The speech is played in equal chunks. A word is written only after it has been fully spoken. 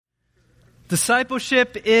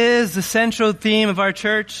Discipleship is the central theme of our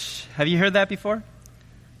church. Have you heard that before?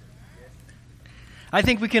 I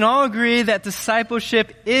think we can all agree that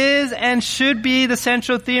discipleship is and should be the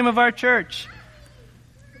central theme of our church.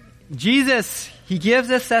 Jesus, He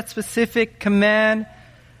gives us that specific command,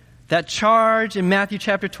 that charge in Matthew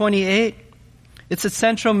chapter 28. It's a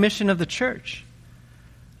central mission of the church.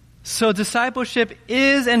 So discipleship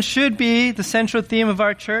is and should be the central theme of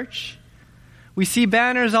our church. We see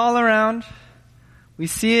banners all around. We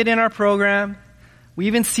see it in our program. We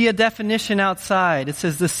even see a definition outside. It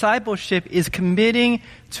says discipleship is committing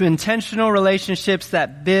to intentional relationships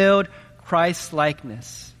that build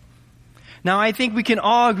Christ-likeness. Now, I think we can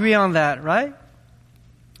all agree on that, right?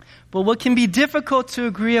 But what can be difficult to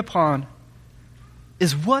agree upon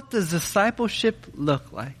is, what does discipleship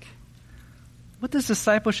look like? What does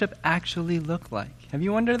discipleship actually look like? Have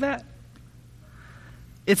you wondered that?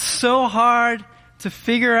 It's so hard to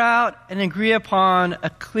figure out and agree upon a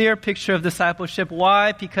clear picture of discipleship.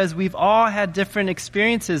 Why? Because we've all had different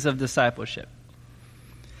experiences of discipleship.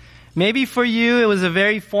 Maybe for you it was a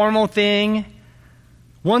very formal thing,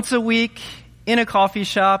 once a week, in a coffee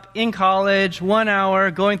shop, in college, 1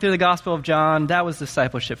 hour, going through the Gospel of John. That was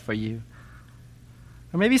discipleship for you.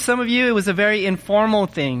 Or maybe some of you, it was a very informal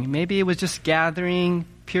thing. Maybe it was just gathering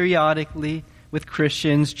periodically with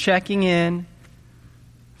Christians, checking in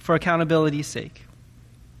for accountability's sake.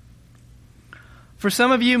 For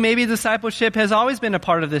some of you, maybe discipleship has always been a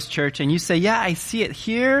part of this church, and you say, yeah, I see it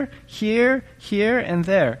here, here, here, and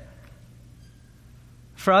there.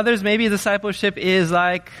 For others, maybe discipleship is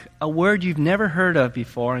like a word you've never heard of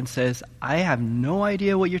before and says, I have no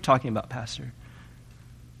idea what you're talking about, Pastor.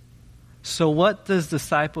 So what does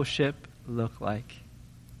discipleship look like?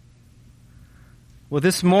 Well,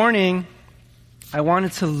 this morning, I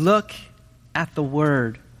wanted to look at the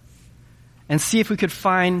Word and see if we could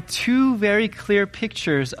find two very clear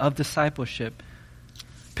pictures of discipleship.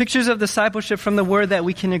 Pictures of discipleship from the Word that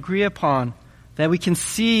we can agree upon, that we can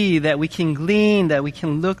see, that we can glean, that we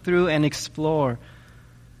can look through and explore.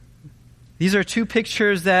 These are two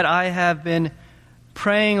pictures that I have been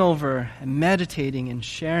praying over and meditating and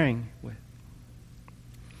sharing with.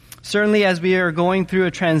 Certainly, as we are going through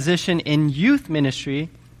a transition in youth ministry,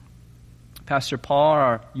 Pastor Paul,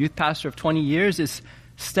 our youth pastor of 20 years, is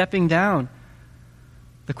stepping down.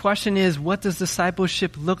 The question is, what does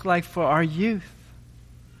discipleship look like for our youth?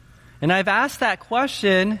 And I've asked that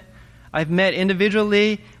question. I've met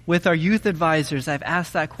individually with our youth advisors. I've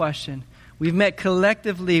asked that question. We've met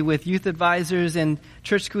collectively with youth advisors and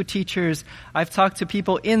church school teachers. I've talked to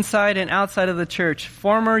people inside and outside of the church,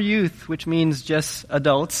 former youth, which means just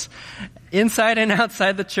adults, inside and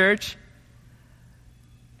outside the church.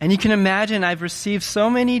 And you can imagine I've received so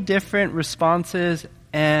many different responses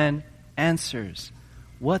and answers.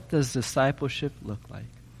 What does discipleship look like?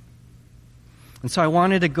 And so I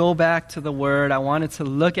wanted to go back to the Word. I wanted to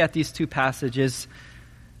look at these two passages,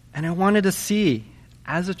 and I wanted to see,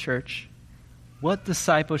 as a church, what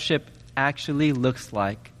discipleship actually looks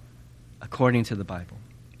like according to the Bible.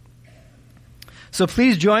 So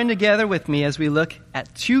please join together with me as we look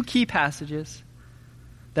at two key passages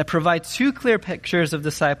that provide two clear pictures of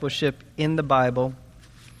discipleship in the Bible.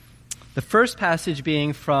 The first passage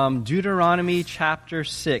being from Deuteronomy chapter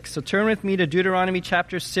 6. So turn with me to Deuteronomy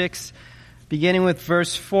chapter 6, beginning with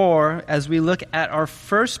verse 4, as we look at our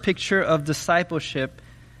first picture of discipleship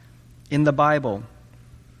in the Bible.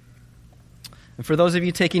 And for those of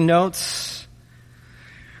you taking notes,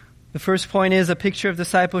 the first point is a picture of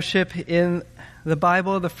discipleship in the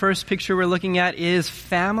Bible. The first picture we're looking at is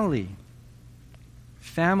family.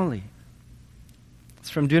 Family. It's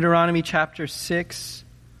from Deuteronomy chapter 6,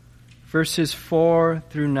 verses 4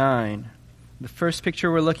 through 9. The first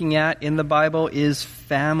picture we're looking at in the Bible is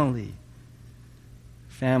family.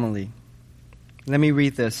 Family. Let me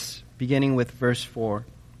read this, beginning with verse 4.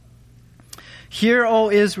 Hear, O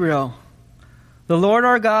Israel, the Lord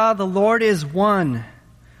our God, the Lord is one.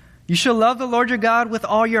 You shall love the Lord your God with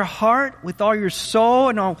all your heart, with all your soul,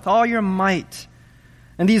 and with all your might.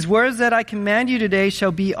 And these words that I command you today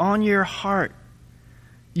shall be on your heart.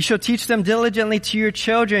 You shall teach them diligently to your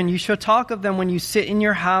children. You shall talk of them when you sit in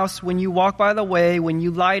your house, when you walk by the way, when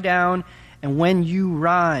you lie down, and when you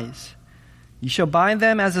rise. You shall bind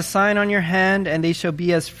them as a sign on your hand, and they shall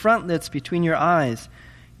be as frontlets between your eyes.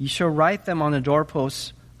 You shall write them on the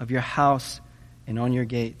doorposts of your house and on your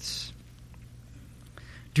gates.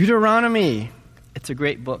 Deuteronomy, it's a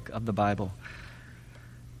great book of the Bible.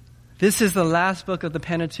 This is the last book of the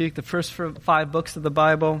Pentateuch, the first 5 books of the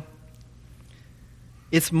Bible.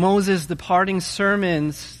 It's Moses' departing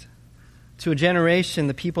sermons to a generation,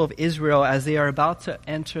 the people of Israel, as they are about to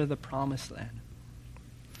enter the promised land.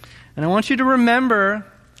 And I want you to remember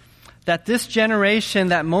that this generation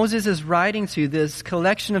that Moses is writing to, this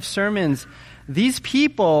collection of sermons, these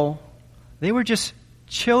people, they were just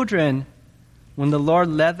children when the Lord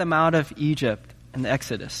led them out of Egypt in the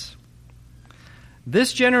Exodus.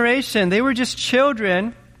 This generation, they were just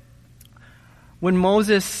children when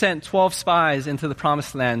Moses sent 12 spies into the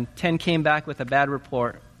promised land. 10 came back with a bad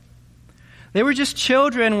report. They were just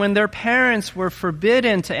children when their parents were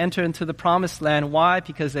forbidden to enter into the promised land. Why?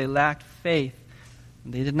 Because they lacked faith.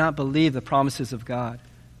 They did not believe the promises of God.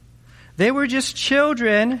 They were just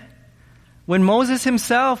children when Moses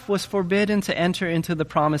himself was forbidden to enter into the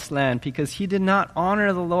promised land because he did not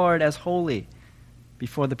honor the Lord as holy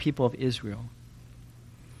before the people of Israel.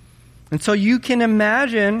 And so you can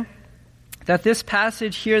imagine that this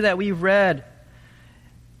passage here that we've read,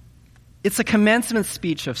 it's a commencement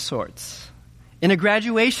speech of sorts. In a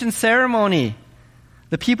graduation ceremony,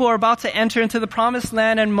 the people are about to enter into the promised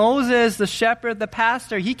land, and Moses, the shepherd, the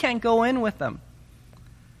pastor, he can't go in with them.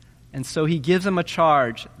 And so he gives them a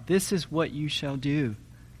charge. This is what you shall do.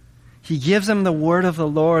 He gives them the word of the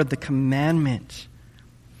Lord, the commandment.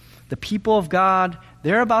 The people of God,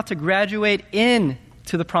 they're about to graduate in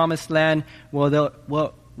to the promised land where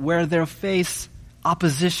they'll face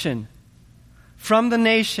opposition from the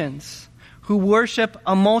nations who worship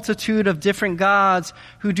a multitude of different gods,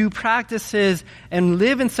 who do practices and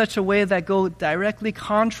live in such a way that go directly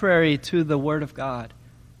contrary to the word of God.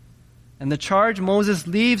 And the charge Moses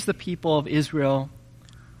leaves the people of Israel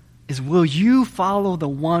is, will you follow the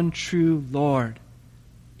one true Lord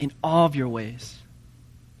in all of your ways?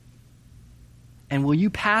 And will you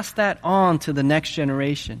pass that on to the next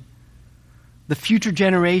generation, the future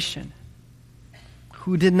generation,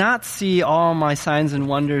 who did not see all my signs and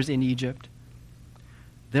wonders in Egypt?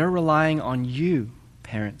 They're relying on you,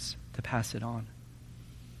 parents, to pass it on.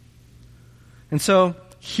 And so,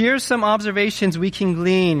 here's some observations we can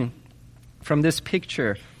glean from this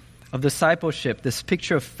picture of discipleship, this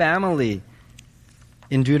picture of family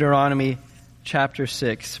in Deuteronomy chapter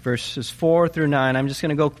 6, verses 4 through 9. I'm just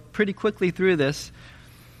going to go pretty quickly through this.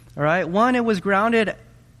 All right? One, it was grounded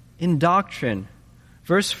in doctrine.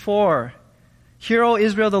 Verse 4, hear, O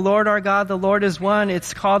Israel, the Lord our God, the Lord is one.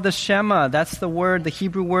 It's called the Shema. That's the word, the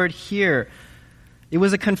Hebrew word here. It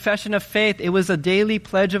was a confession of faith. It was a daily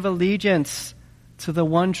pledge of allegiance to the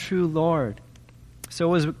one true Lord. So it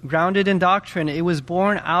was grounded in doctrine. It was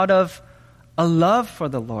born out of a love for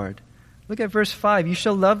the Lord. Look at verse 5. You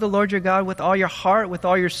shall love the Lord your God with all your heart, with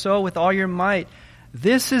all your soul, with all your might.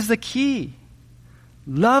 This is the key.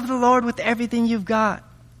 Love the Lord with everything you've got.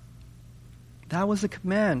 That was the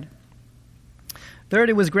command. Third,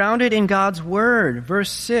 it was grounded in God's word. Verse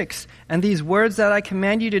 6, and these words that I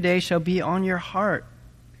command you today shall be on your heart.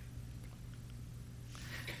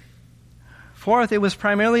 Fourth, it was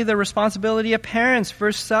primarily the responsibility of parents.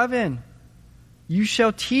 Verse 7, you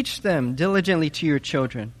shall teach them diligently to your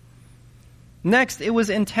children. Next, it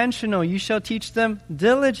was intentional. You shall teach them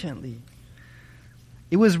diligently.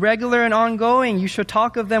 It was regular and ongoing. You shall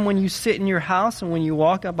talk of them when you sit in your house and when you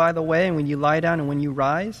walk up by the way and when you lie down and when you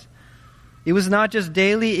rise. It was not just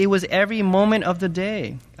daily, it was every moment of the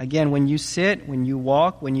day. Again, when you sit, when you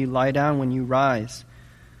walk, when you lie down, when you rise.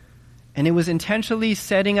 And it was intentionally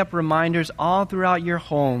setting up reminders all throughout your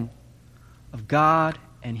home of God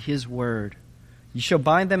and His Word. You shall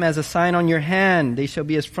bind them as a sign on your hand. They shall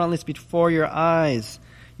be as frontlets before your eyes.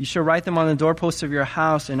 You shall write them on the doorposts of your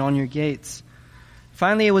house and on your gates.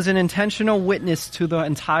 Finally, it was an intentional witness to the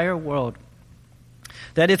entire world.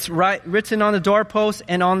 That it's written on the doorposts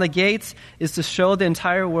and on the gates is to show the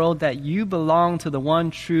entire world that you belong to the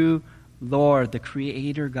one true Lord, the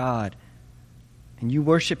Creator God. And you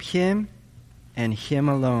worship Him and Him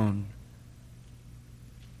alone.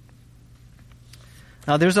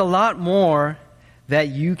 Now, there's a lot more that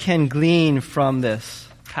you can glean from this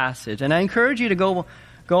passage. And I encourage you to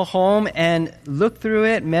go home and look through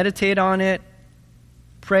it, meditate on it,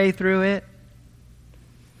 pray through it.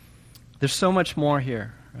 There's so much more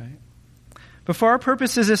here, right? But for our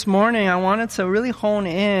purposes this morning, I wanted to really hone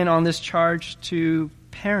in on this charge to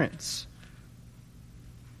parents.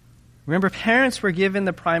 Remember, parents were given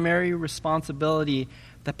the primary responsibility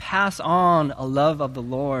to pass on a love of the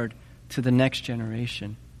Lord to the next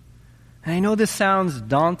generation. And I know this sounds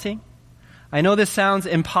daunting. I know this sounds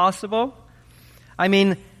impossible. I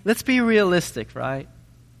mean, let's be realistic, right?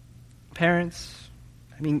 Parents,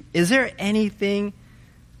 I mean, is there anything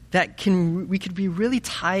that we could be really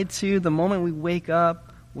tied to the moment we wake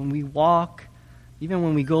up, when we walk, even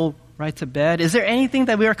when we go right to bed? Is there anything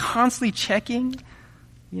that we are constantly checking?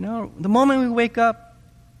 The moment we wake up,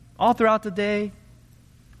 all throughout the day,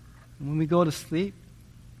 when we go to sleep,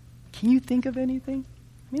 can you think of anything?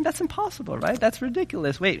 I mean, that's impossible, right? That's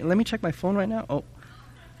ridiculous. Wait, let me check my phone right now. Oh.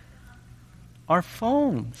 Our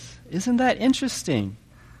phones. Isn't that interesting?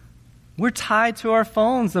 We're tied to our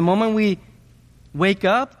phones. The moment we wake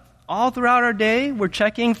up, all throughout our day, we're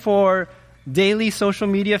checking for daily social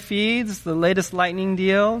media feeds, the latest lightning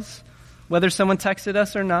deals, whether someone texted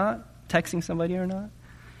us or not, texting somebody or not.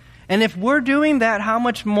 And if we're doing that, how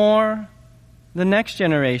much more the next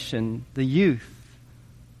generation, the youth,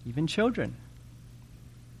 even children?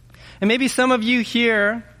 And maybe some of you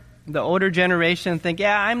here, the older generation, think,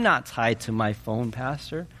 yeah, I'm not tied to my phone,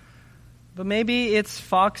 Pastor. But maybe it's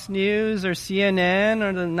Fox News or CNN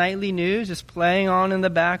or the nightly news just playing on in the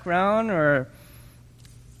background, or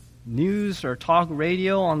news or talk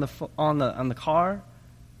radio on the car.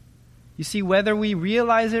 You see, whether we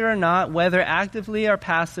realize it or not, whether actively or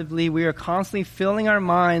passively, we are constantly filling our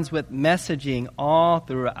minds with messaging all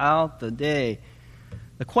throughout the day.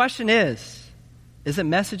 The question is it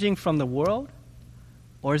messaging from the world,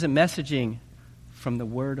 or is it messaging from the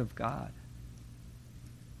Word of God?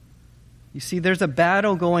 You see, there's a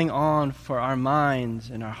battle going on for our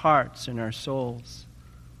minds and our hearts and our souls.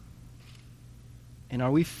 And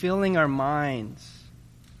are we filling our minds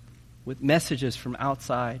with messages from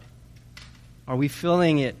outside? Are we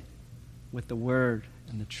filling it with the Word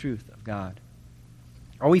and the truth of God?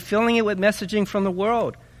 Are we filling it with messaging from the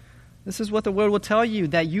world? This is what the Word will tell you,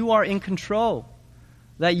 that you are in control,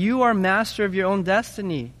 that you are master of your own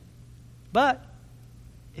destiny. But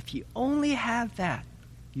if you only have that,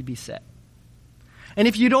 you'd be set. And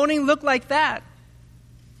if you don't even look like that,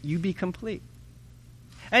 you'd be complete.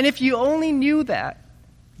 And if you only knew that,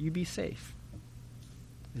 you'd be safe.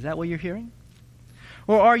 Is that what you're hearing?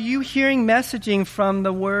 Or are you hearing messaging from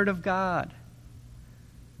the Word of God?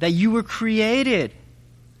 That you were created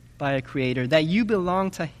by a Creator, that you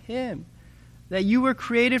belong to Him, that you were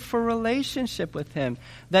created for relationship with Him,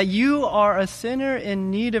 that you are a sinner in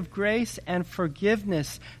need of grace and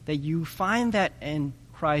forgiveness, that you find that in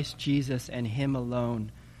Christ Jesus and Him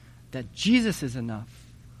alone, that Jesus is enough.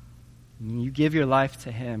 And you give your life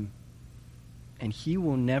to Him, and He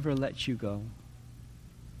will never let you go.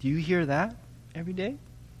 Do you hear that every day?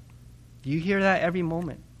 Do you hear that every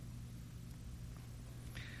moment?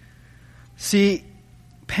 See,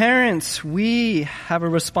 parents, we have a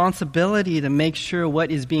responsibility to make sure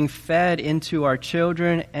what is being fed into our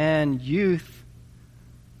children and youth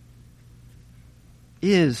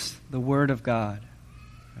is the Word of God.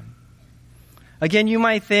 Again, you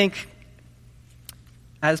might think,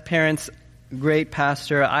 as parents, great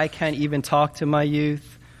pastor, I can't even talk to my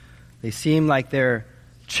youth. They seem like they're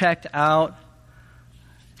checked out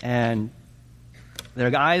and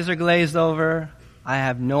their eyes are glazed over. I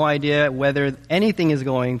have no idea whether anything is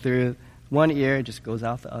going through one ear, it just goes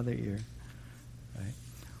out the other ear. Right?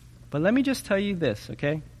 But let me just tell you this,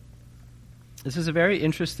 okay? This is a very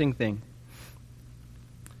interesting thing.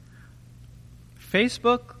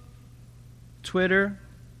 Facebook, Twitter,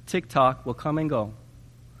 TikTok will come and go.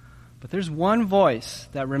 But there's one voice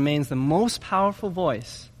that remains the most powerful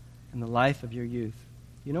voice in the life of your youth.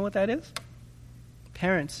 You know what that is?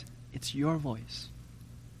 Parents, it's your voice.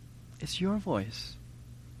 It's your voice.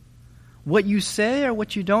 What you say or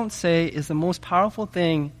what you don't say is the most powerful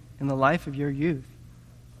thing in the life of your youth.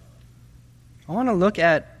 I want to look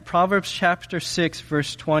at Proverbs chapter 6,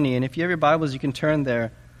 verse 20. And if you have your Bibles, you can turn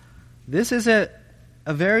there. This is a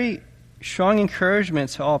very strong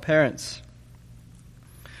encouragement to all parents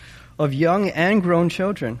of young and grown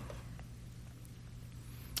children.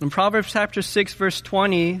 In Proverbs chapter 6, verse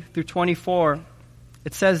 20 through 24,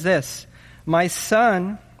 it says this, "My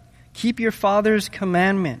son, keep your father's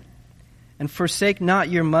commandment and forsake not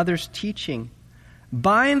your mother's teaching.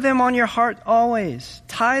 Bind them on your heart always.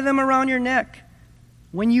 Tie them around your neck.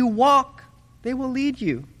 When you walk, they will lead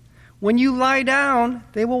you. When you lie down,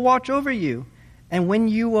 they will watch over you. And when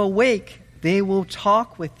you awake, they will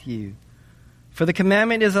talk with you. For the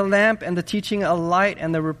commandment is a lamp, and the teaching a light,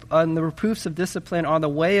 and the reproofs of discipline are the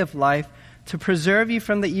way of life, to preserve you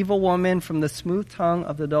from the evil woman, from the smooth tongue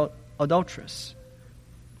of the adulteress."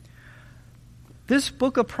 This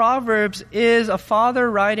book of Proverbs is a father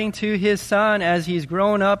writing to his son as he's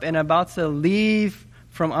grown up and about to leave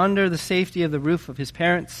from under the safety of the roof of his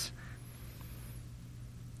parents.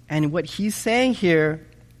 And what he's saying here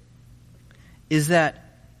is that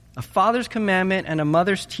a father's commandment and a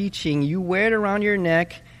mother's teaching, you wear it around your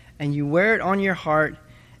neck and you wear it on your heart,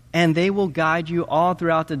 and they will guide you all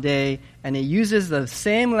throughout the day. And it uses the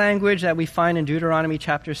same language that we find in Deuteronomy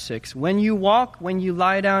chapter 6. When you walk, when you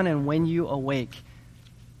lie down, and when you awake.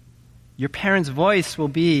 Your parent's voice will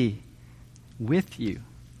be with you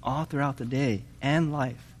all throughout the day and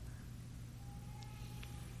life.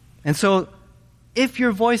 And so, if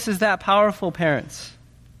your voice is that powerful, parents,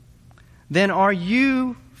 then are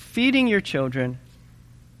you feeding your children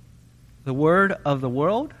the word of the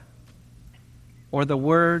world or the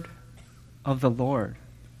word of the Lord?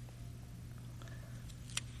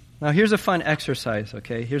 Now, here's a fun exercise,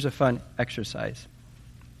 okay? Here's a fun exercise.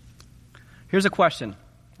 Here's a question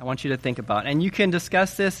I want you to think about. And you can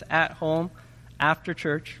discuss this at home after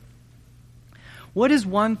church. What is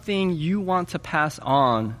one thing you want to pass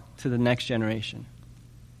on to the next generation?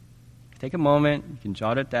 Take a moment. You can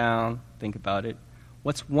jot it down. Think about it.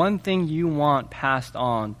 What's one thing you want passed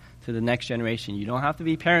on to the next generation? You don't have to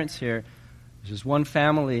be parents here. There's just one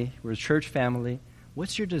family. We're a church family.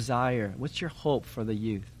 What's your desire? What's your hope for the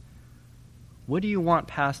youth? What do you want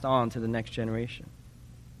passed on to the next generation?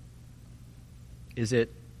 Is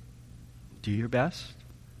it do your best?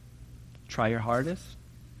 Try your hardest?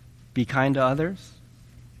 Be kind to others?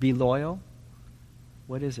 Be loyal?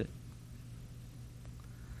 What is it?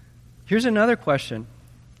 Here's another question.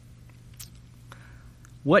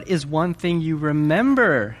 What is one thing you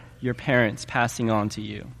remember your parents passing on to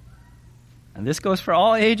you? And this goes for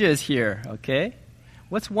all ages here, okay?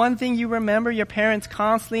 What's one thing you remember your parents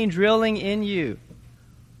constantly drilling in you?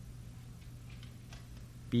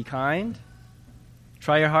 Be kind.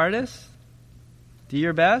 Try your hardest. Do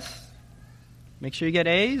your best. Make sure you get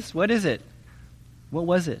A's. What is it? What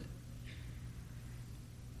was it?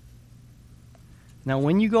 Now,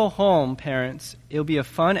 when you go home, parents, it'll be a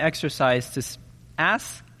fun exercise to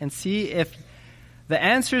ask and see if the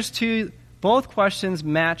answers to both questions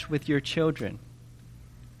match with your children.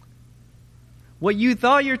 What you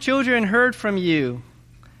thought your children heard from you,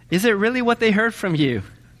 is it really what they heard from you?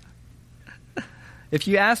 If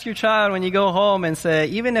you ask your child when you go home and say,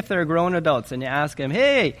 even if they're grown adults, and you ask them,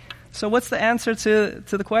 hey, so what's the answer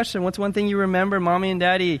to the question? What's one thing you remember mommy and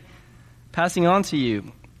daddy passing on to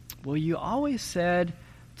you? Well, you always said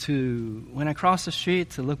when I cross the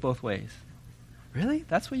street, to look both ways. Really?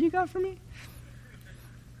 That's what you got from me?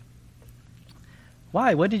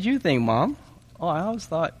 Why? What did you think, Mom? Oh, I always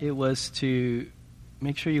thought it was to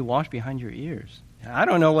make sure you wash behind your ears. I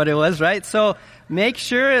don't know what it was, right? So make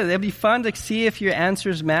sure, it'll be fun to see if your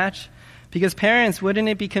answers match. Because parents, wouldn't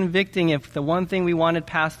it be convicting if the one thing we wanted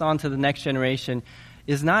passed on to the next generation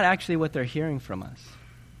is not actually what they're hearing from us?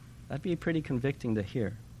 That'd be pretty convicting to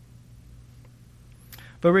hear.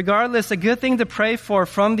 But regardless, a good thing to pray for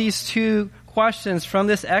from these two questions, from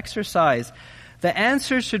this exercise, the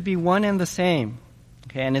answers should be one and the same.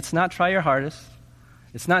 Okay, and it's not try your hardest.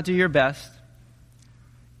 It's not do your best.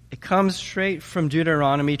 It comes straight from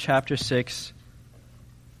Deuteronomy chapter 6.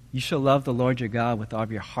 You shall love the Lord your God with all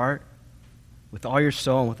of your heart, with all your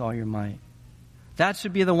soul, and with all your might. That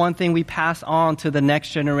should be the one thing we pass on to the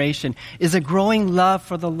next generation, is a growing love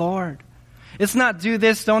for the Lord. It's not do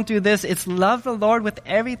this, don't do this. It's love the Lord with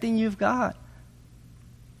everything you've got.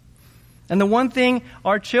 And the one thing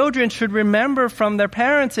our children should remember from their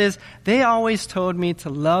parents is they always told me to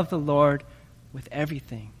love the Lord with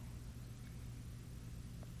everything.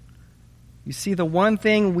 You see, the one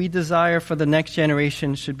thing we desire for the next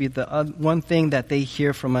generation should be the one thing that they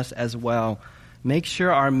hear from us as well. Make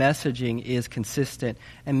sure our messaging is consistent,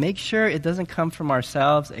 and make sure it doesn't come from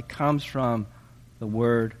ourselves. It comes from the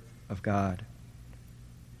Word of God.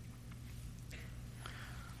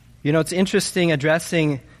 You know, it's interesting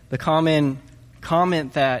addressing the common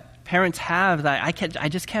comment that parents have that I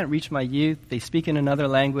just can't reach my youth. They speak in another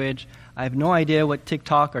language. I have no idea what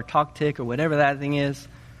TikTok or TalkTik or whatever that thing is.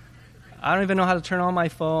 I don't even know how to turn on my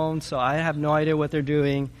phone, so I have no idea what they're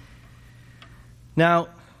doing. Now,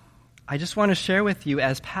 I just want to share with you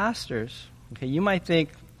as pastors, okay,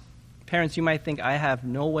 parents, you might think I have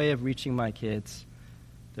no way of reaching my kids.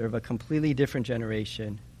 They're of a completely different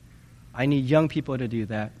generation. I need young people to do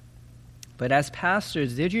that. But as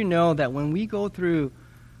pastors, did you know that when we go through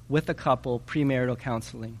with a couple premarital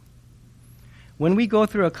counseling, when we go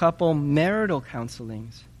through a couple marital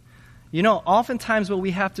counselings, you know, oftentimes what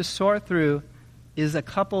we have to sort through is a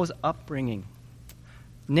couple's upbringing.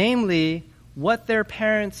 Namely, what their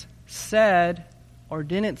parents said or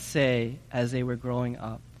didn't say as they were growing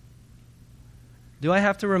up. Do I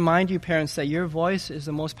have to remind you, parents, that your voice is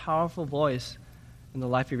the most powerful voice in the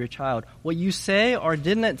life of your child? What you say or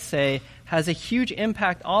didn't say has a huge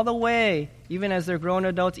impact all the way, even as they're grown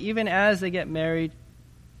adults, even as they get married,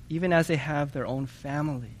 even as they have their own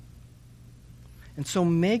family. And so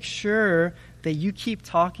make sure that you keep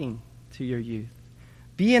talking to your youth.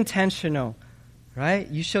 Be intentional, right?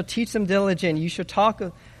 You shall teach them diligent. You shall talk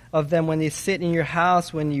of them when they sit in your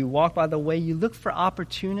house, when you walk by the way. You look for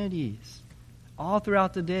opportunities all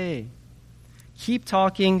throughout the day. Keep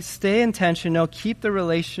talking, stay intentional, keep the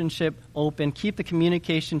relationship open, keep the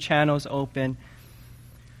communication channels open.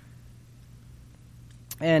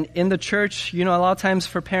 And in the church, a lot of times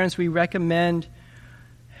for parents, we recommend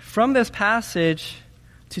from this passage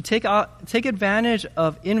to take advantage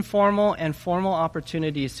of informal and formal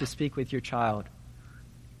opportunities to speak with your child.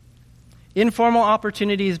 Informal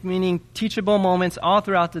opportunities meaning teachable moments all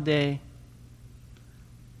throughout the day.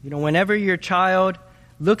 Whenever your child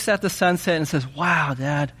looks at the sunset and says, "Wow,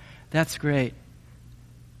 Dad, that's great,"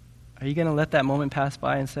 are you going to let that moment pass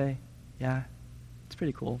by and say, "Yeah, it's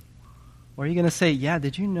pretty cool"? Or are you going to say, "Yeah,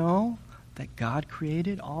 did you know that God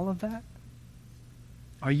created all of that?"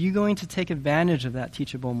 Are you going to take advantage of that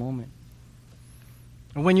teachable moment?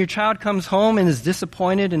 Or when your child comes home and is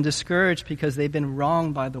disappointed and discouraged because they've been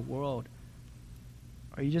wronged by the world,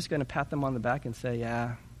 are you just going to pat them on the back and say,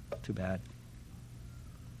 "Yeah, too bad"?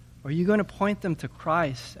 Or are you going to point them to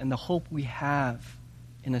Christ and the hope we have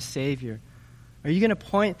in a Savior? Are you going to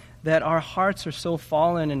point that our hearts are so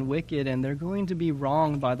fallen and wicked and they're going to be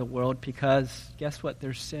wronged by the world because, guess what,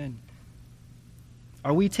 there's sin?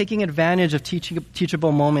 Are we taking advantage of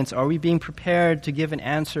teachable moments? Are we being prepared to give an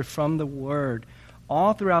answer from the Word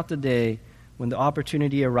all throughout the day when the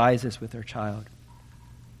opportunity arises with our child?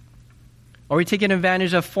 Are we taking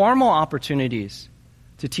advantage of formal opportunities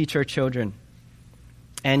to teach our children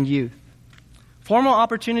and youth? Formal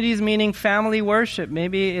opportunities meaning family worship.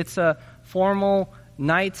 Maybe it's a formal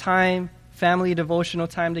nighttime family devotional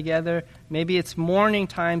time together. Maybe it's morning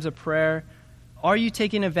times of prayer. Are you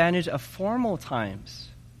taking advantage of formal times?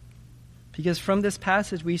 Because from this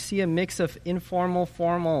passage, we see a mix of informal,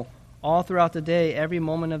 formal, all throughout the day, every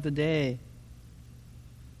moment of the day.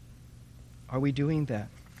 Are we doing that?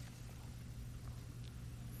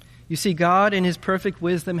 You see, God in His perfect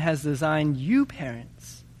wisdom has designed you,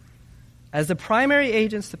 parents, as the primary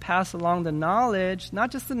agents to pass along the knowledge, not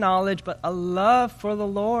just the knowledge, but a love for the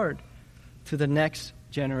Lord to the next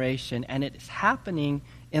generation. And it's happening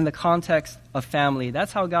in the context of family.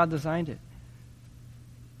 That's how God designed it.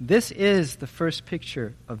 This is the first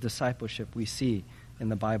picture of discipleship we see in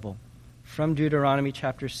the Bible. From Deuteronomy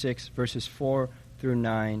chapter 6, verses 4 through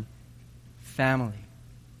 9, family.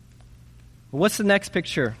 What's the next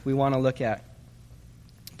picture we want to look at?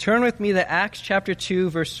 Turn with me to Acts chapter 2,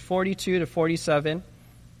 verse 42 to 47.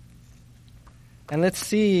 And let's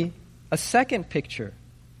see a second picture.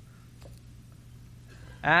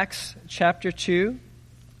 Acts chapter 2,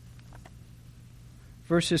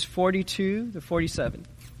 verses 42 to 47.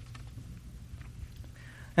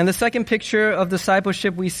 And the second picture of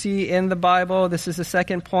discipleship we see in the Bible, this is the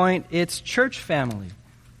second point, it's church family.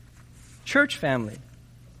 Church family.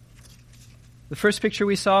 The first picture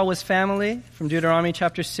we saw was family from Deuteronomy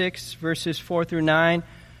chapter 6, verses 4 through 9.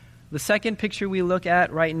 The second picture we look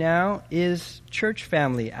at right now is church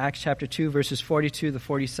family, Acts chapter 2, verses 42 to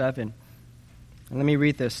 47. And let me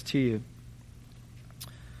read this to you.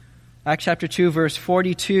 Acts chapter 2, verse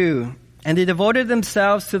 42. And they devoted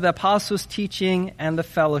themselves to the apostles' teaching and the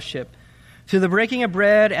fellowship, to the breaking of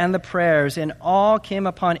bread and the prayers, and awe came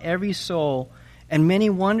upon every soul, and many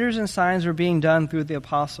wonders and signs were being done through the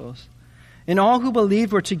apostles. And all who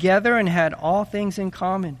believed were together and had all things in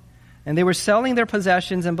common. And they were selling their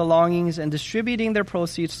possessions and belongings and distributing their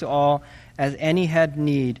proceeds to all as any had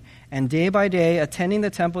need. And day by day, attending the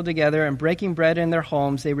temple together and breaking bread in their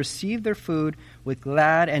homes, they received their food with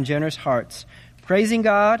glad and generous hearts, praising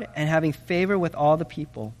God and having favor with all the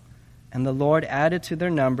people. And the Lord added to their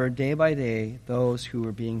number day by day those who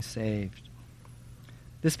were being saved.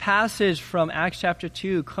 This passage from Acts chapter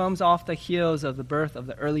 2 comes off the heels of the birth of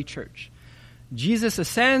the early church. Jesus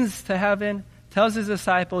ascends to heaven, tells his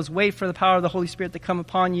disciples, wait for the power of the Holy Spirit to come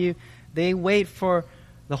upon you. They wait for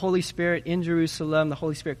the Holy Spirit in Jerusalem. The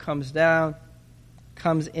Holy Spirit comes down,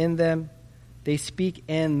 comes in them. They speak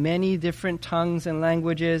in many different tongues and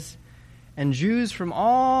languages. And Jews from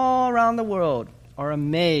all around the world are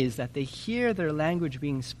amazed that they hear their language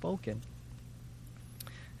being spoken.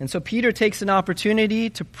 And so Peter takes an opportunity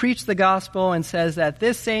to preach the gospel and says that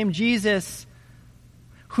this same Jesus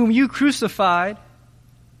whom you crucified,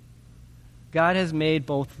 God has made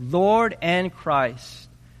both Lord and Christ.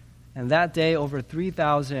 And that day, over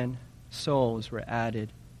 3,000 souls were added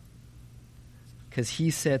because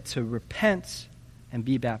he said to repent and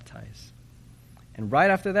be baptized. And right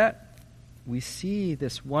after that, we see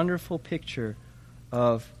this wonderful picture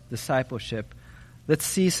of discipleship. Let's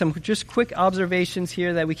see some just quick observations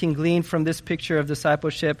here that we can glean from this picture of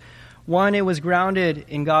discipleship. One, it was grounded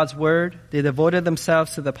in God's word. They devoted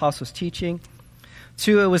themselves to the apostles' teaching.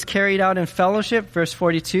 2, it was carried out in fellowship, verse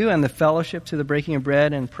 42, and the fellowship to the breaking of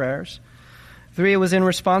bread and prayers. 3, it was in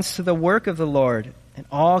response to the work of the Lord, and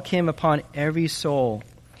all came upon every soul.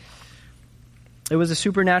 It was a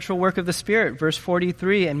supernatural work of the Spirit, verse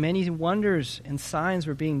 43, and many wonders and signs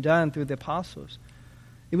were being done through the apostles.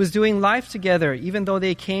 It was doing life together, even though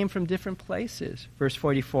they came from different places, verse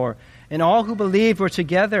 44. And all who believed were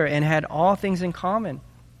together and had all things in common.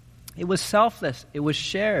 It was selfless. It was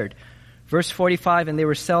shared. Verse 45, and they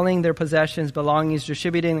were selling their possessions, belongings,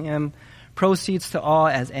 distributing them, proceeds to all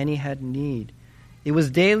as any had need. It was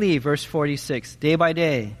daily, verse 46, day by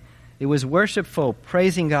day. It was worshipful,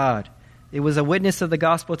 praising God. It was a witness of the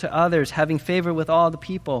gospel to others, having favor with all the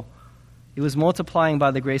people. It was multiplying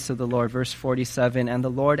by the grace of the Lord, verse 47, and the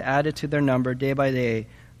Lord added to their number day by day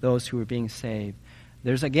those who were being saved.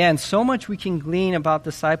 There's, again, so much we can glean about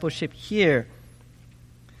discipleship here.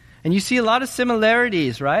 And you see a lot of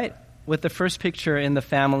similarities, right, with the first picture in the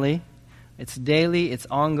family. It's daily, it's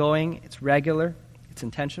ongoing, it's regular, it's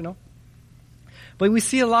intentional. But we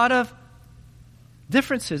see a lot of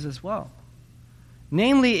differences as well.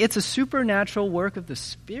 Namely, it's a supernatural work of the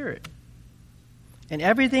Spirit. And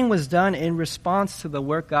everything was done in response to the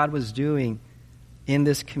work God was doing in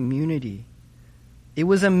this community. It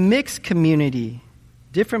was a mixed community.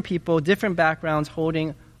 Different people, different backgrounds,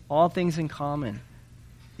 holding all things in common.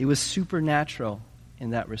 It was supernatural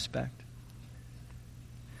in that respect.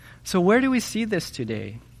 So where do we see this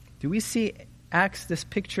today? Do we see this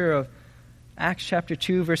picture of Acts chapter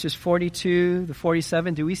 2, verses 42 to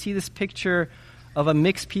 47? Do we see this picture of a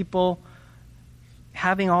mixed people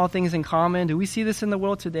having all things in common? Do we see this in the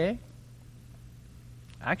world today?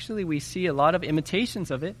 Actually, we see a lot of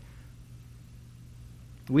imitations of it.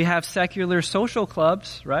 We have secular social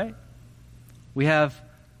clubs, right? We have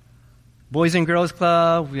Boys and Girls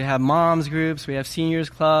Club, we have moms groups, we have seniors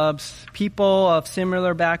clubs, people of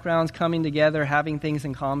similar backgrounds coming together, having things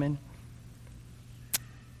in common.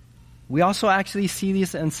 We also actually see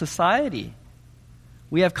this in society.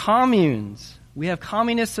 We have communes. We have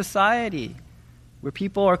communist society where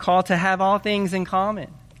people are called to have all things in common,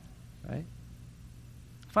 right?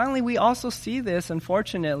 Finally, we also see this,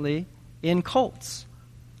 unfortunately, in cults.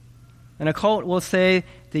 And a cult will say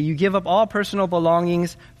that you give up all personal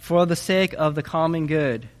belongings for the sake of the common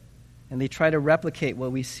good. And they try to replicate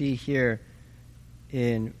what we see here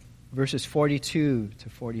in verses 42 to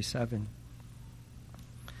 47.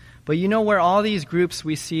 But you know where all these groups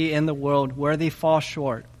we see in the world, where they fall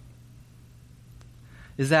short,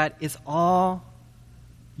 is that it's all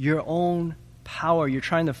your own power. You're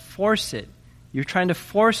trying to force it. You're trying to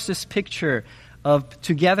force this picture of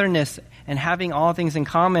togetherness and having all things in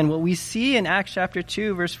common. What we see in Acts chapter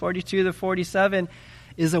 2, verse 42 to 47,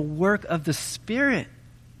 is a work of the Spirit.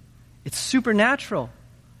 It's supernatural.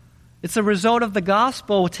 It's a result of the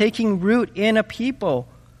gospel taking root in a people.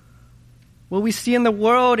 What we see in the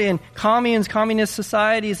world, in communes, communist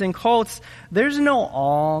societies, and cults, there's no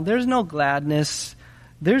awe, there's no gladness,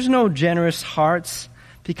 there's no generous hearts,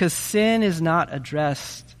 because sin is not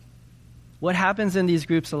addressed. What happens in these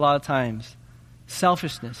groups a lot of times?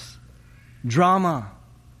 Selfishness, drama,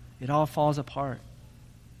 it all falls apart.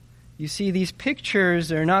 You see, these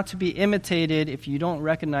pictures are not to be imitated if you don't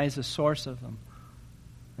recognize the source of them.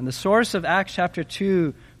 And the source of Acts chapter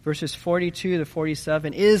 2, verses 42 to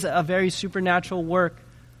 47, is a very supernatural work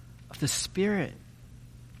of the Spirit.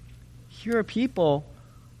 Here are people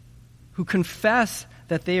who confess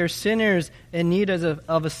that they are sinners in need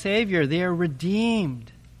of a Savior. They are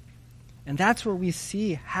redeemed. And that's what we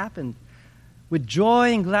see happen. With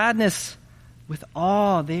joy and gladness, with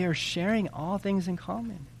awe, they are sharing all things in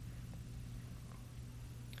common.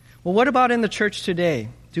 Well, what about in the church today?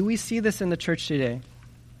 Do we see this in the church today?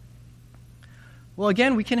 Well,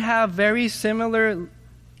 again, we can have very similar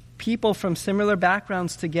people from similar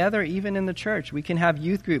backgrounds together, even in the church. We can have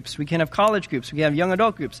youth groups. We can have college groups. We can have young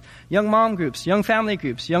adult groups, young mom groups, youth family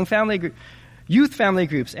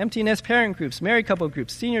groups, empty nest parent groups, married couple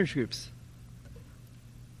groups, seniors groups.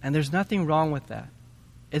 And there's nothing wrong with that.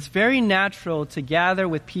 It's very natural to gather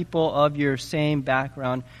with people of your same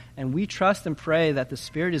background, and we trust and pray that the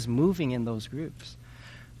Spirit is moving in those groups.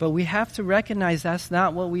 But we have to recognize that's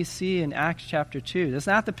not what we see in Acts chapter 2. That's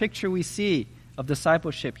not the picture we see of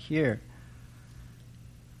discipleship here.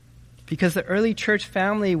 Because the early church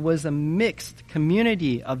family was a mixed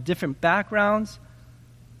community of different backgrounds,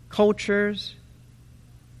 cultures,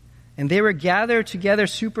 and they were gathered together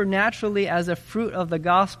supernaturally as a fruit of the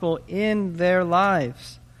gospel in their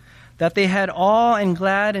lives. That they had awe and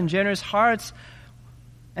glad and generous hearts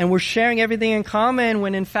and were sharing everything in common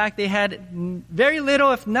when in fact they had very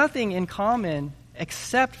little, if nothing, in common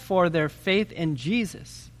except for their faith in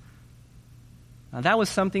Jesus. Now, that was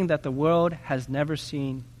something that the world has never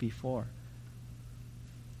seen before.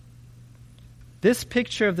 This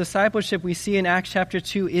picture of discipleship we see in Acts chapter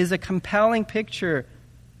 2 is a compelling picture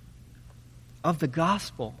of the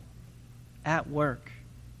gospel at work.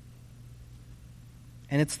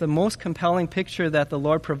 And it's the most compelling picture that the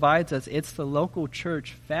Lord provides us. It's the local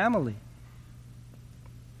church family.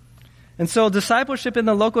 And so discipleship in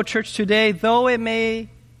the local church today, though it may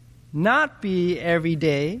not be every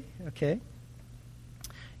day, okay,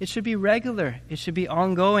 it should be regular. It should be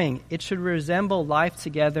ongoing. It should resemble life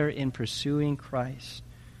together in pursuing Christ.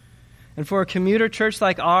 And for a commuter church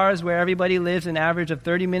like ours, where everybody lives an average of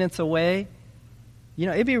 30 minutes away,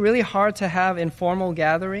 it'd be really hard to have informal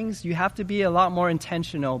gatherings. You have to be a lot more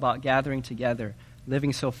intentional about gathering together,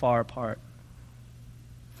 living so far apart.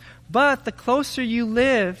 But the closer you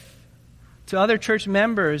live to other church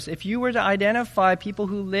members, if you were to identify people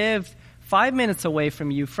who lived 5 minutes away from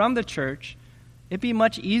you from the church, it'd be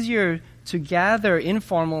much easier to gather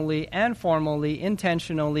informally and formally,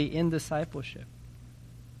 intentionally in discipleship.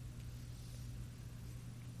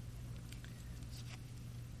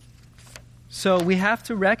 So we have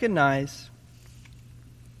to recognize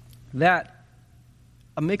that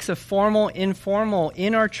a mix of formal, informal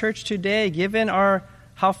in our church today, given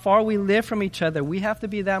how far we live from each other, we have to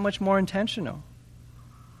be that much more intentional.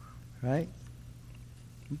 Right?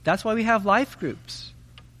 That's why we have life groups.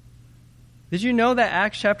 Did you know that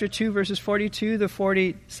Acts chapter 2, verses 42 to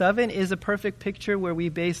 47 is a perfect picture where we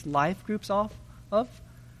base life groups off of?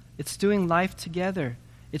 It's doing life together.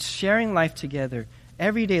 It's sharing life together,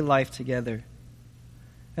 everyday life together.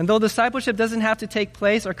 And though discipleship doesn't have to take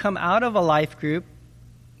place or come out of a life group,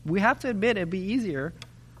 we have to admit it'd be easier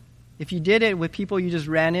if you did it with people you just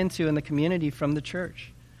ran into in the community from the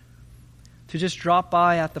church. To just drop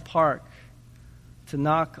by at the park, to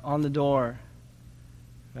knock on the door,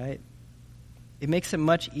 right? It makes it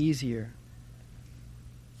much easier.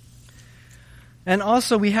 And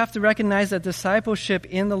also, we have to recognize that discipleship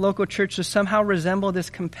in the local church should somehow resemble this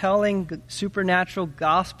compelling supernatural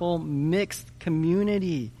gospel mixed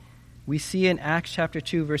community we see in Acts chapter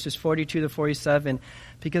 2, verses 42 to 47,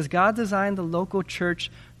 because God designed the local church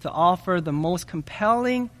to offer the most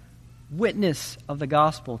compelling witness of the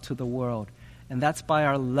gospel to the world. And that's by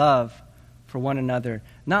our love for one another.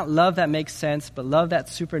 Not love that makes sense, but love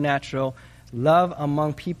that's supernatural. Love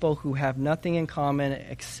among people who have nothing in common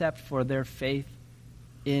except for their faith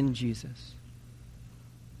in Jesus.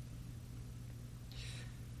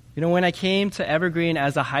 When I came to Evergreen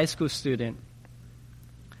as a high school student,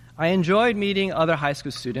 I enjoyed meeting other high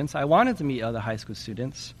school students. I wanted to meet other high school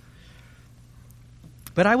students.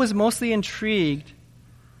 But I was mostly intrigued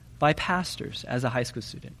by pastors as a high school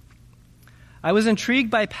student. I was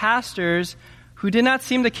intrigued by pastors who did not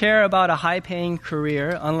seem to care about a high-paying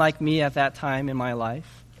career, unlike me at that time in my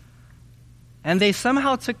life. And they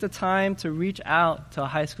somehow took the time to reach out to a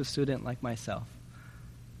high school student like myself.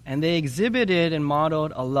 And they exhibited and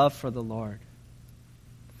modeled a love for the Lord.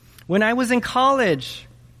 When I was in college,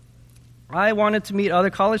 I wanted to meet other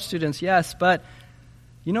college students, yes, but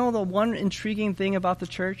the one intriguing thing about the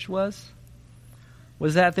church was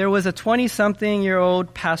that there was a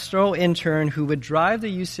 20-something-year-old pastoral intern who would drive to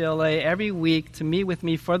UCLA every week to meet with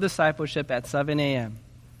me for discipleship at 7 a.m.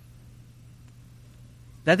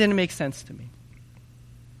 That didn't make sense to me.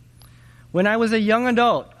 When I was a young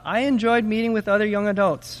adult, I enjoyed meeting with other young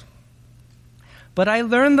adults. But I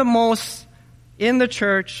learned the most in the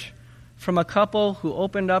church from a couple who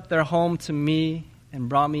opened up their home to me and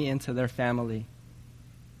brought me into their family.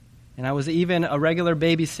 And I was even a regular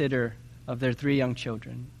babysitter of their 3 young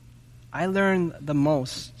children. I learned the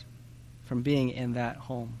most from being in that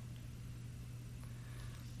home.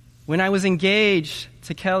 When I was engaged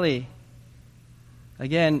to Kelly,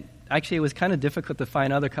 again, actually it was kind of difficult to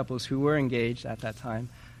find other couples who were engaged at that time.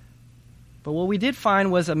 But what we did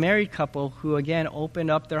find was a married couple who, again,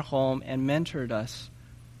 opened up their home and mentored us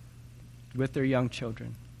with their young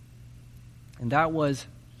children. And that was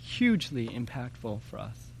hugely impactful for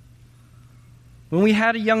us. When we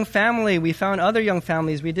had a young family, we found other young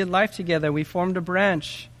families. We did life together. We formed a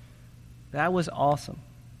branch. That was awesome.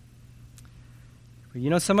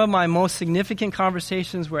 Some of my most significant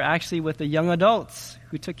conversations were actually with the young adults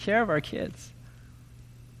who took care of our kids.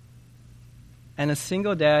 And a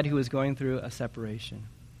single dad who was going through a separation.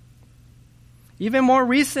 Even more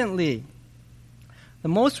recently, the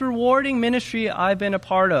most rewarding ministry I've been a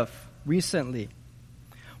part of recently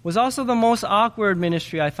was also the most awkward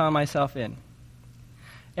ministry I found myself in.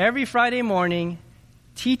 Every Friday morning,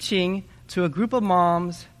 teaching to a group of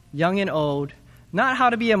moms, young and old, Not how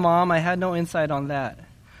to be a mom. I had no insight on that.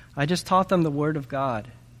 I just taught them the Word of God.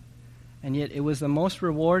 And yet it was the most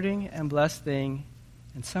rewarding and blessed thing,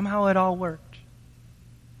 and somehow it all worked.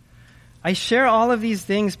 I share all of these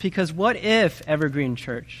things because what if, Evergreen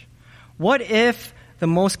Church? What if the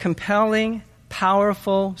most compelling,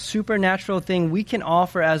 powerful, supernatural thing we can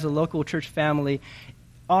offer as a local church family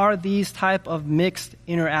are these type of mixed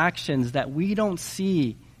interactions that we don't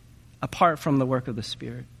see apart from the work of the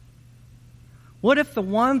Spirit? What if the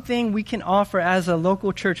one thing we can offer as a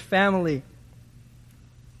local church family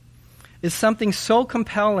is something so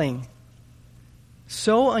compelling,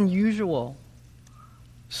 so unusual,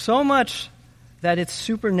 so much that it's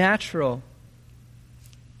supernatural?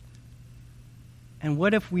 And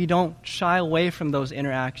what if we don't shy away from those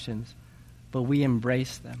interactions, but we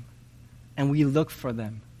embrace them and we look for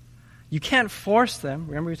them? You can't force them.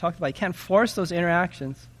 Remember we talked about you can't force those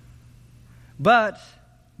interactions, but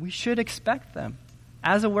we should expect them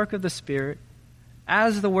as a work of the Spirit,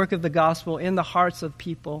 as the work of the gospel in the hearts of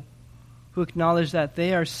people who acknowledge that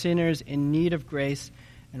they are sinners in need of grace.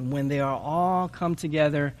 And when they are all come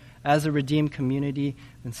together as a redeemed community,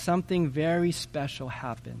 then something very special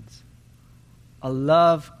happens. A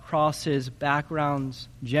love crosses backgrounds,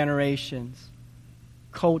 generations,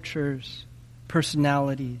 cultures,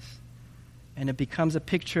 personalities, and it becomes a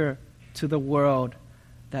picture to the world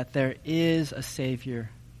that there is a Savior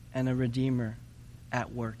and a Redeemer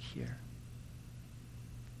at work here.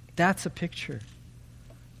 That's a picture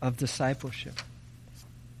of discipleship.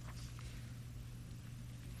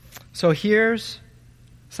 So here's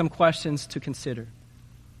some questions to consider.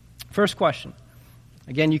 First question.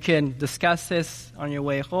 Again, you can discuss this on your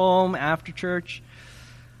way home, after church,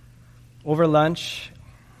 over lunch.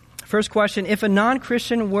 First question, if a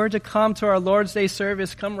non-Christian were to come to our Lord's Day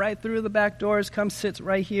service, come right through the back doors, come sit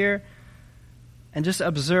right here, and just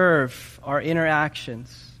observe our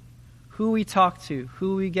interactions, who we talk to,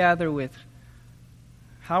 who we gather with,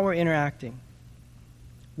 how we're interacting,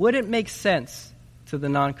 would it make sense to the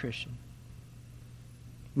non-Christian?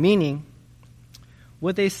 Meaning,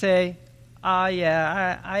 would they say,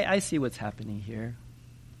 I see what's happening here.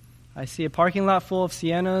 I see a parking lot full of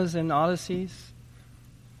Siennas and Odysseys.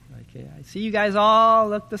 Okay, I see you guys all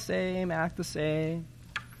look the same, act the same.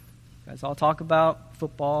 You guys all talk about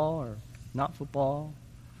football or not football.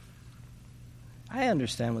 I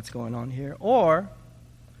understand what's going on here. Or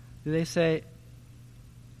do they say,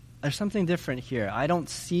 there's something different here. I don't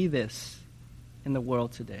see this in the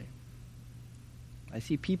world today. I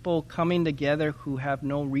see people coming together who have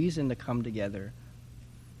no reason to come together.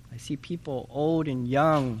 I see people old and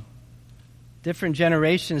young, different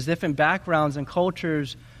generations, different backgrounds and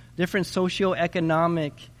cultures, different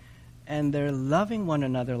socioeconomic, and they're loving one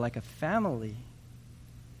another like a family.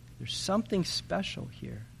 There's something special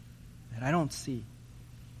here that I don't see.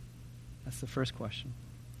 That's the first question.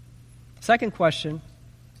 Second question,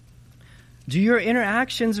 do your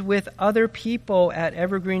interactions with other people at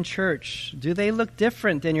Evergreen Church, do they look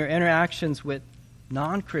different than your interactions with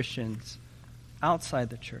non-Christians outside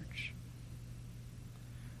the church?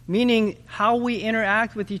 Meaning, how we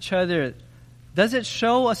interact with each other, does it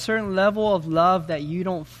show a certain level of love that you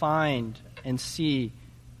don't find and see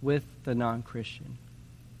with the non-Christian?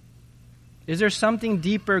 Is there something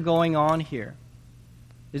deeper going on here?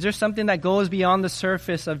 Is there something that goes beyond the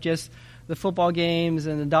surface of just the football games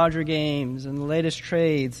and the Dodger games and the latest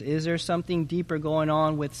trades? Is there something deeper going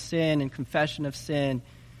on with sin and confession of sin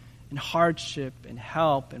and hardship and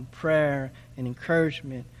help and prayer and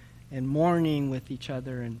encouragement and mourning with each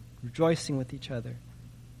other and rejoicing with each other?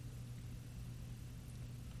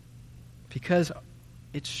 Because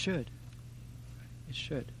it should. It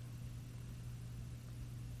should.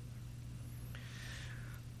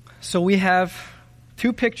 So we have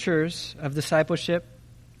two pictures of discipleship.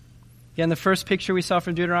 Again, the first picture we saw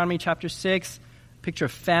from Deuteronomy chapter 6, picture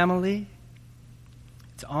of family.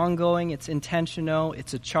 It's ongoing, it's intentional,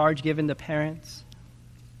 it's a charge given to parents.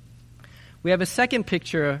 We have a second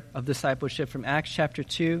picture of discipleship from Acts chapter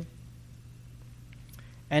 2,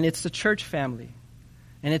 and it's the church family,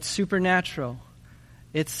 and it's supernatural.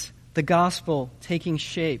 It's the gospel taking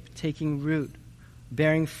shape, taking root,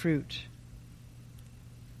 bearing fruit.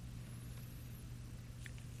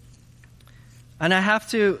 And I have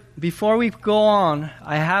to, before we go on,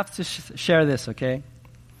 I have to share this, okay?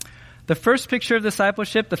 The first picture of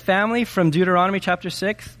discipleship, the family from Deuteronomy chapter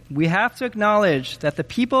 6, we have to acknowledge that the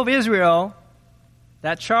people of Israel,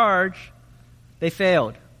 that charge, they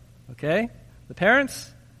failed, okay? The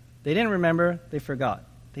parents, they didn't remember, they forgot.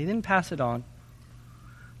 They didn't pass it on.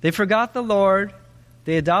 They forgot the Lord.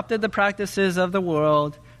 They adopted the practices of the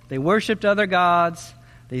world. They worshipped other gods.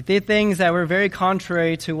 They did things that were very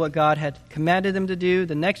contrary to what God had commanded them to do.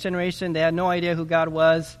 The next generation, they had no idea who God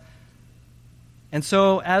was. And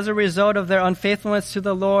so, as a result of their unfaithfulness to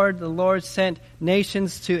the Lord sent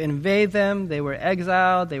nations to invade them. They were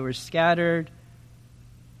exiled. They were scattered.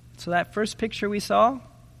 So that first picture we saw,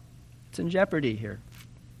 it's in jeopardy here.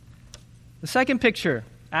 The second picture,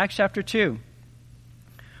 Acts chapter 2.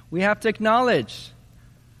 We have to acknowledge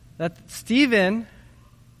that Stephen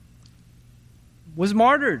was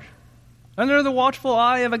martyred under the watchful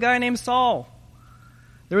eye of a guy named Saul.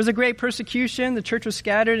 There was a great persecution. The church was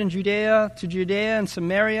scattered in Judea and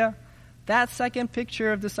Samaria. That second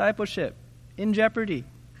picture of discipleship in jeopardy.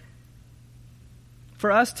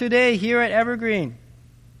 For us today here at Evergreen,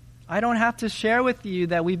 I don't have to share with you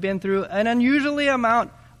that we've been through an unusually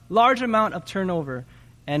large amount of turnover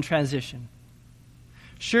and transition.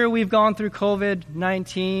 Sure, we've gone through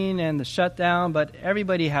COVID-19 and the shutdown, but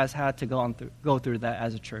everybody has had to go through that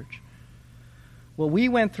as a church. What we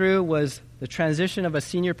went through was the transition of a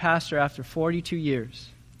senior pastor after 42 years,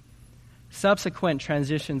 subsequent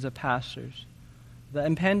transitions of pastors, the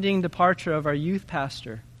impending departure of our youth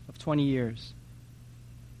pastor of 20 years.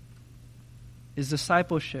 Is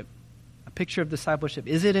discipleship, a picture of discipleship,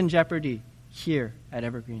 is it in jeopardy here at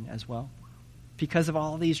Evergreen as well because of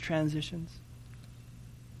all these transitions?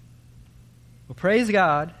 Well, praise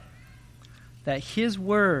God that His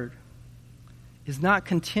Word is not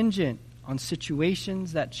contingent on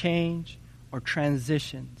situations that change or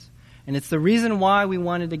transitions. And it's the reason why we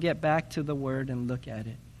wanted to get back to the Word and look at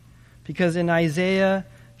it. Because in Isaiah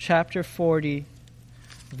chapter 40,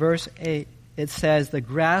 verse 8, it says, "The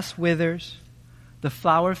grass withers, the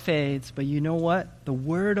flower fades, but you know what? The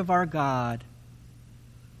Word of our God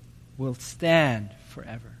will stand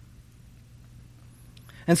forever."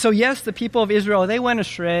 And so, yes, the people of Israel, they went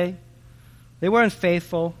astray. They weren't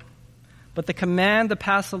faithful. But the command to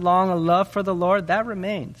pass along a love for the Lord, that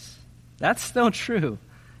remains. That's still true.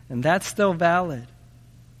 And that's still valid.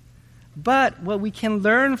 But what we can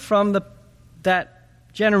learn from that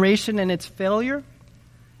generation and its failure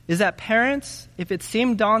is that parents, if it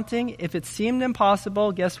seemed daunting, if it seemed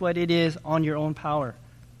impossible, guess what? It is on your own power.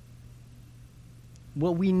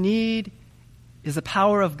 What we need is the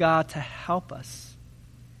power of God to help us.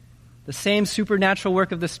 The same supernatural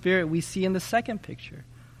work of the Spirit we see in the second picture.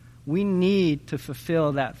 We need to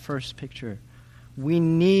fulfill that first picture. We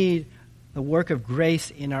need the work of grace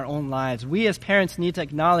in our own lives. We as parents need to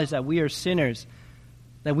acknowledge that we are sinners,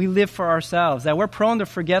 that we live for ourselves, that we're prone to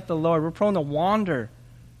forget the Lord, we're prone to wander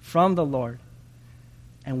from the Lord.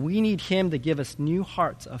 And we need Him to give us new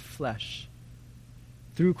hearts of flesh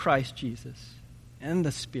through Christ Jesus and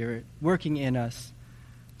the Spirit working in us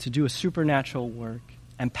to do a supernatural work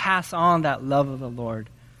and pass on that love of the Lord.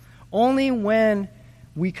 Only when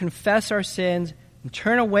we confess our sins and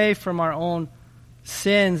turn away from our own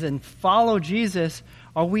sins and follow Jesus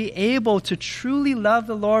are we able to truly love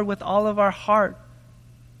the Lord with all of our heart,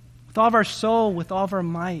 with all of our soul, with all of our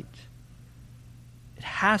might. It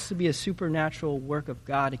has to be a supernatural work of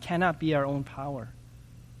God. It cannot be our own power.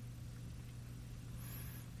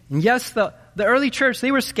 And yes, the early church,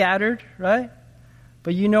 they were scattered, right?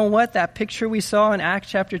 But you know what? That picture we saw in Acts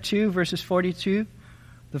chapter 2, verses 42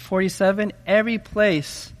 to 47, every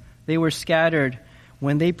place they were scattered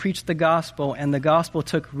when they preached the gospel and the gospel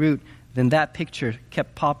took root, then that picture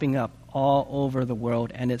kept popping up all over the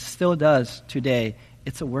world. And it still does today.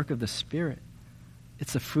 It's a work of the Spirit.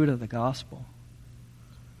 It's the fruit of the gospel.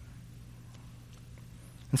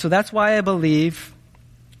 And so that's why I believe,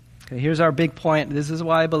 okay, here's our big point. This is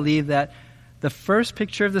why I believe that the first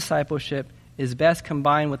picture of discipleship is best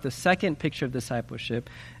combined with the second picture of discipleship.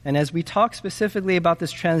 And as we talk specifically about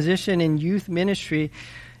this transition in youth ministry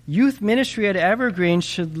at Evergreen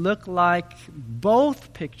should look like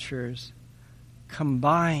both pictures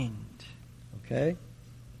combined. Okay?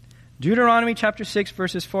 Deuteronomy chapter 6,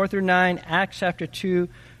 verses 4 through 9, Acts chapter 2,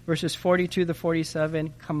 verses 42 to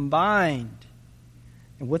 47, combined.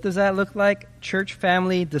 And what does that look like? Church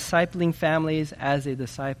family, discipling families as they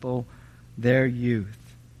disciple their youth.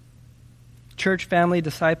 Church family,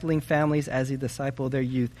 discipling families as they disciple their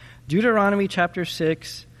youth. Deuteronomy chapter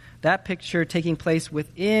 6, that picture taking place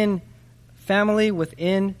within family,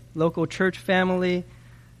 within local church family,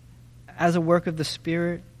 as a work of the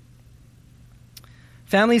Spirit.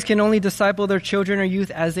 Families can only disciple their children or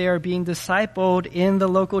youth as they are being discipled in the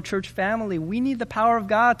local church family. We need the power of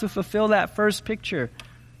God to fulfill that first picture.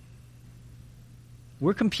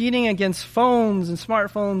 We're competing against phones and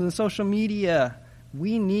smartphones and social media.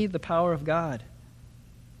 We need the power of God.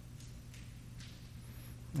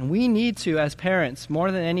 And we need to, as parents, more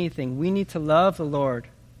than anything, we need to love the Lord.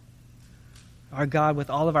 our God with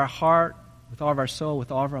all of our heart, with all of our soul,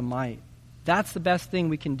 with all of our might. That's the best thing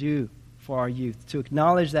we can do for our youth, to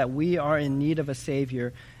acknowledge that we are in need of a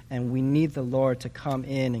Savior and we need the Lord to come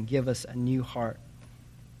in and give us a new heart.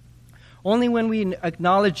 Only when we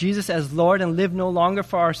acknowledge Jesus as Lord and live no longer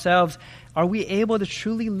for ourselves are we able to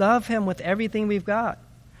truly love Him with everything we've got.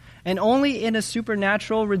 And only in a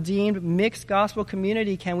supernatural, redeemed, mixed gospel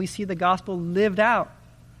community can we see the gospel lived out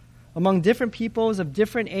among different peoples of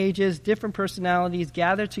different ages, different personalities,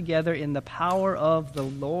 gathered together in the power of the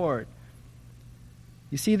Lord.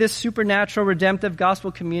 You see, this supernatural, redemptive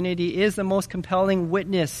gospel community is the most compelling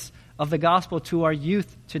witness of the gospel to our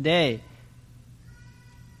youth today.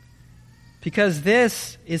 Because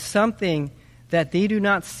this is something that they do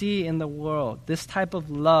not see in the world. This type of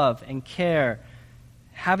love and care,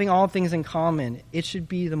 having all things in common, it should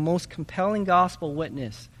be the most compelling gospel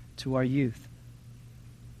witness to our youth.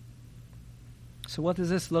 So what does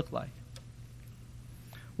this look like?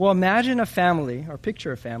 Well, imagine a family, or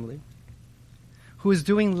picture a family, who is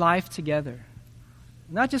doing life together.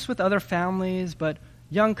 Not just with other families, but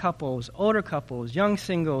young couples, young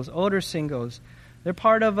singles, older singles. They're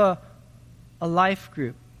part of a life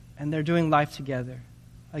group, and they're doing life together.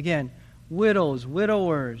 Again, widows,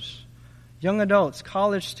 widowers, young adults,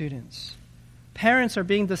 college students. Parents are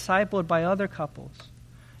being discipled by other couples.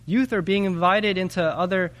 Youth are being invited into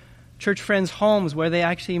other church friends' homes where they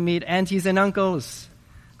actually meet aunties and uncles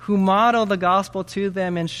who model the gospel to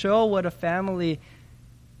them and show what a family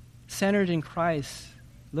centered in Christ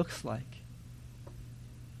looks like.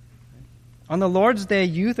 On the Lord's Day,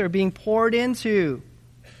 youth are being poured into,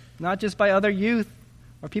 not just by other youth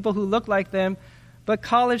or people who look like them, but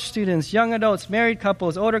college students, young adults, married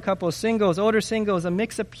couples, singles, older singles, a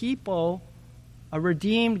mix of people, a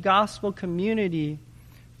redeemed gospel community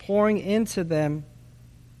pouring into them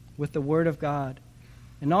with the Word of God,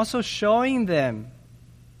 and also showing them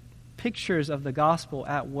pictures of the gospel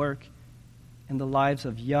at work in the lives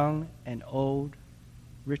of young and old,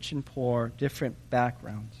 rich and poor, different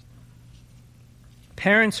backgrounds.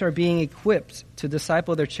 Parents are being equipped to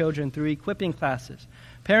disciple their children through equipping classes.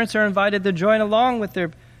 Parents are invited to join along with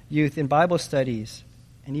their youth in Bible studies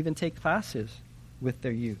and even take classes with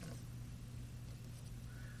their youth.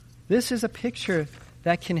 This is a picture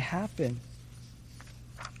that can happen.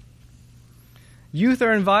 Youth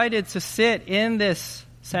are invited to sit in this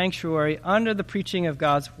sanctuary under the preaching of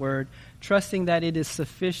God's word, trusting that it is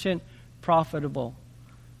sufficient, profitable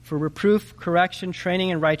for reproof, correction, training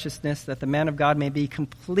in righteousness, that the man of God may be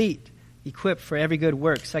complete, equipped for every good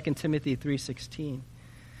work, 2 Timothy 3:16.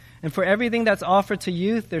 And for everything that's offered to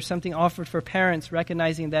youth, there's something offered for parents,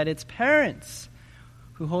 recognizing that it's parents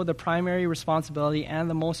who hold the primary responsibility and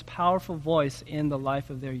the most powerful voice in the life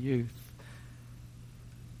of their youth.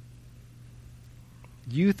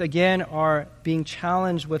 Youth, again, are being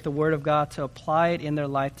challenged with the Word of God to apply it in their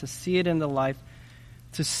life, to see it in their life,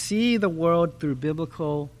 to see the world through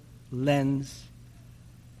biblical lens.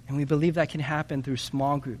 And we believe that can happen through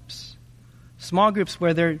small groups. Small groups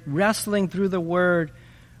where they're wrestling through the Word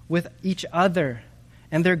with each other.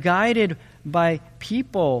 And they're guided by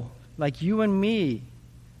people like you and me.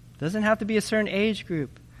 Doesn't have to be a certain age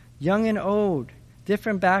group. Young and old,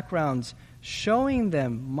 different backgrounds, showing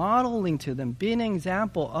them, modeling to them, being an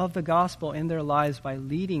example of the gospel in their lives by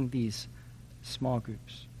leading these small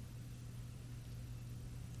groups.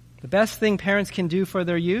 The best thing parents can do for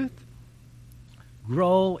their youth,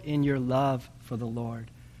 grow in your love for the Lord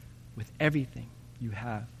with everything you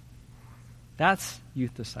have. That's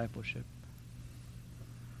youth discipleship.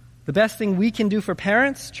 The best thing we can do for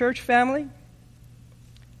parents, church family,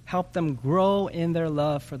 help them grow in their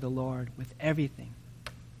love for the Lord with everything.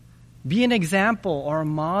 Be an example or a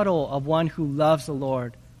model of one who loves the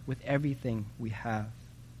Lord with everything we have.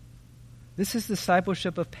 This is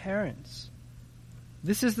discipleship of parents.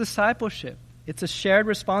 This is discipleship. It's a shared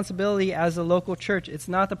responsibility as a local church. It's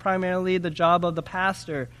not primarily the job of the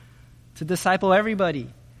pastor to disciple everybody.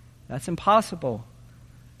 That's impossible.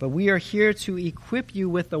 But we are here to equip you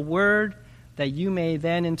with the word that you may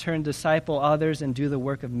then in turn disciple others and do the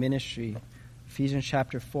work of ministry. Ephesians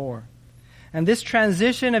chapter 4. And this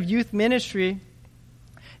transition of youth ministry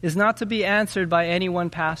is not to be answered by any one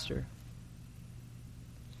pastor.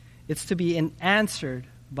 It's to be answered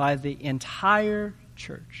by the entire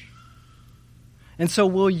church. And so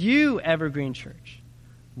will you, Evergreen Church,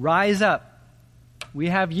 rise up? We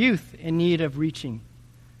have youth in need of reaching.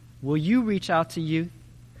 Will you reach out to youth?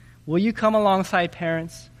 Will you come alongside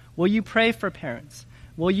parents? Will you pray for parents?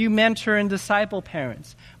 Will you mentor and disciple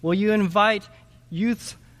parents? Will you invite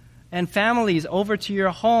youths and families over to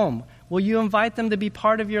your home? Will you invite them to be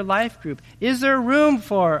part of your life group? Is there room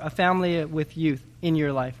for a family with youth in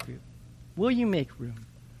your life group? Will you make room?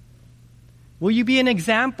 Will you be an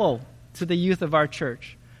example to the youth of our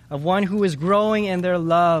church, of one who is growing in their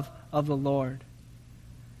love of the Lord?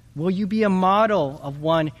 Will you be a model of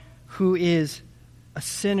one who is a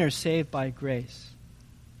sinner saved by grace,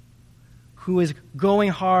 who is going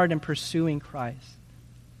hard and pursuing Christ?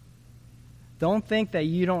 Don't think that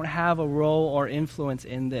you don't have a role or influence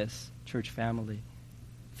in this church family.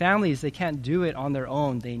 Families, they can't do it on their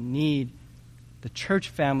own. They need the church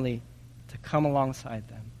family to come alongside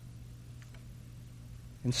them.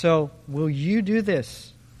 And so, will you do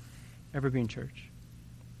this, Evergreen Church?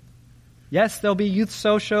 Yes, there'll be youth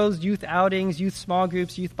socials, youth outings, youth small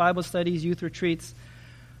groups, youth Bible studies, youth retreats.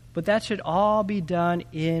 But that should all be done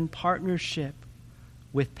in partnership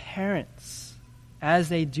with parents as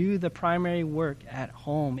they do the primary work at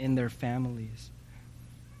home in their families.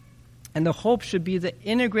 And the hope should be to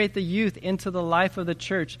integrate the youth into the life of the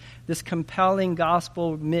church, this compelling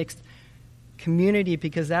gospel-mixed community,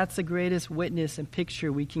 because that's the greatest witness and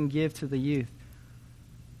picture we can give to the youth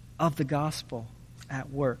of the gospel at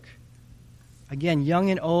work. Again, young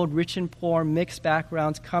and old, rich and poor, mixed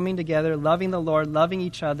backgrounds, coming together, loving the Lord, loving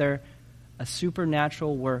each other, a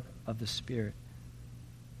supernatural work of the Spirit.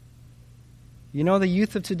 You know the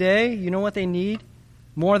youth of today, you know what they need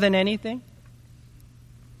more than anything?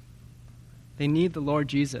 They need the Lord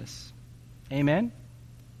Jesus. Amen?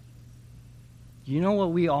 You know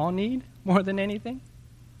what we all need more than anything?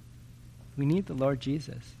 We need the Lord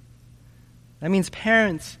Jesus. That means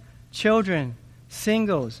parents, children,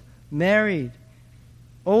 singles, married,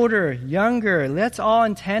 older, younger. Let's all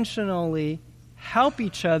intentionally help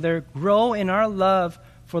each other grow in our love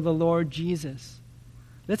for the Lord Jesus.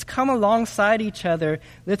 Let's come alongside each other.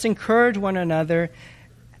 Let's encourage one another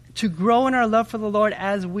to grow in our love for the Lord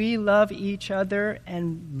as we love each other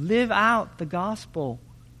and live out the gospel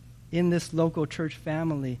in this local church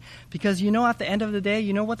family. Because you know, at the end of the day,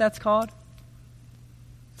 you know what that's called?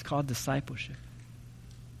 It's called discipleship.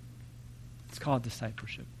 It's called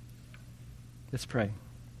discipleship. Let's pray.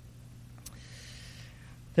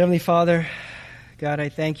 Heavenly Father, God, I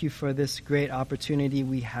thank you for this great opportunity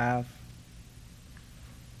we have.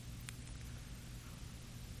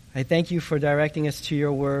 I thank you for directing us to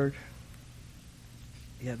your word.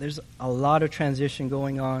 Yeah, there's a lot of transition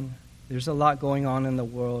going on. There's a lot going on in the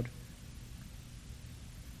world.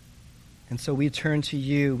 And so we turn to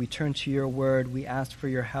you. We turn to your word. We ask for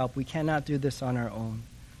your help. We cannot do this on our own.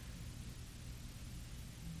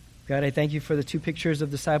 God, I thank you for the two pictures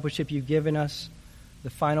of discipleship you've given us, the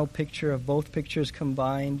final picture of both pictures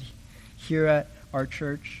combined here at our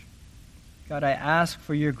church. God, I ask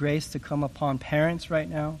for your grace to come upon parents right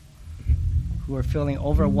now who are feeling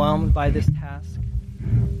overwhelmed by this task.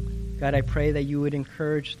 God, I pray that you would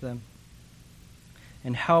encourage them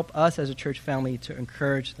and help us as a church family to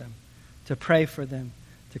encourage them, to pray for them,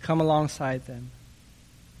 to come alongside them,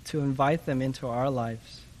 to invite them into our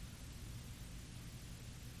lives.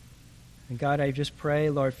 And God, I just pray,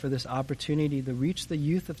 Lord, for this opportunity to reach the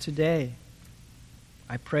youth of today.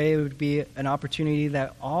 I pray it would be an opportunity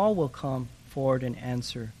that all will come forward and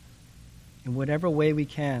answer in whatever way we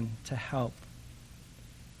can to help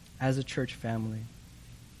as a church family.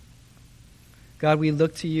 God, we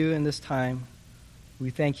look to you in this time. We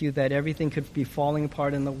thank you that everything could be falling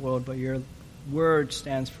apart in the world, but your word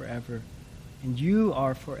stands forever, and you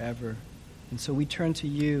are forever. And so we turn to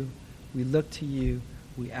you. We look to you.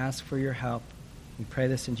 We ask for your help. We pray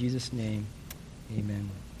this in Jesus' name. Amen.